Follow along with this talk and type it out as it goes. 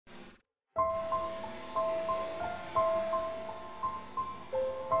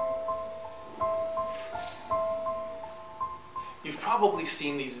probably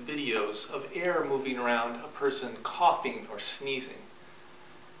seen these videos of air moving around a person coughing or sneezing.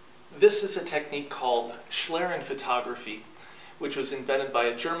 This is a technique called Schlieren Photography, which was invented by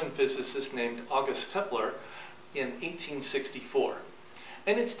a German physicist named August Toepler in 1864.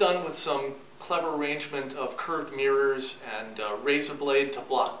 And it's done with some clever arrangement of curved mirrors and a razor blade to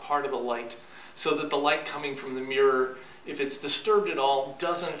block part of the light, so that the light coming from the mirror, if it's disturbed at all,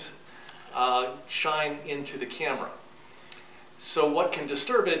 doesn't shine into the camera. So what can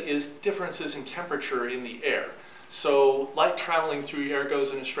disturb it is differences in temperature in the air. So light traveling through air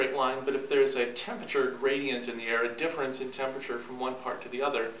goes in a straight line, but if there's a temperature gradient in the air, a difference in temperature from one part to the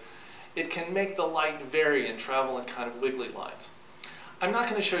other, it can make the light vary and travel in kind of wiggly lines. I'm not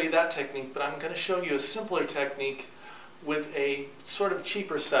going to show you that technique, but I'm going to show you a simpler technique with a sort of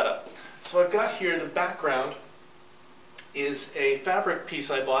cheaper setup. So I've got here, the background is a fabric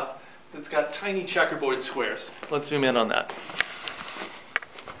piece I bought that's got tiny checkerboard squares. Let's zoom in on that.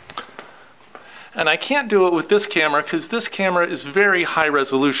 And I can't do it with this camera because this camera is very high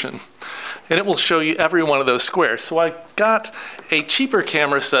resolution and it will show you every one of those squares. So I got a cheaper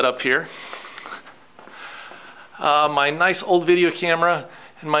camera set up here. My nice old video camera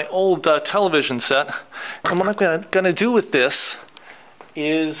and my old television set. And what I'm going to do with this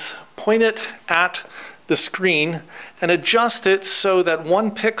is point it at the screen and adjust it so that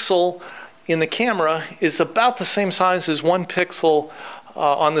 1 pixel in the camera is about the same size as 1 pixel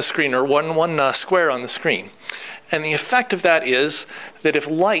on the screen, or one square on the screen. And the effect of that is that if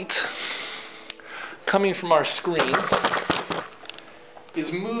light coming from our screen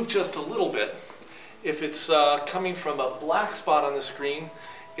is moved just a little bit, if it's coming from a black spot on the screen,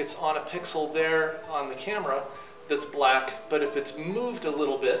 it's on a pixel there on the camera that's black, but if it's moved a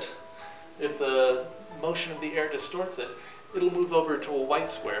little bit, if the motion of the air distorts it, it'll move over to a white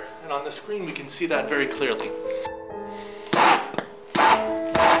square. And on the screen we can see that very clearly.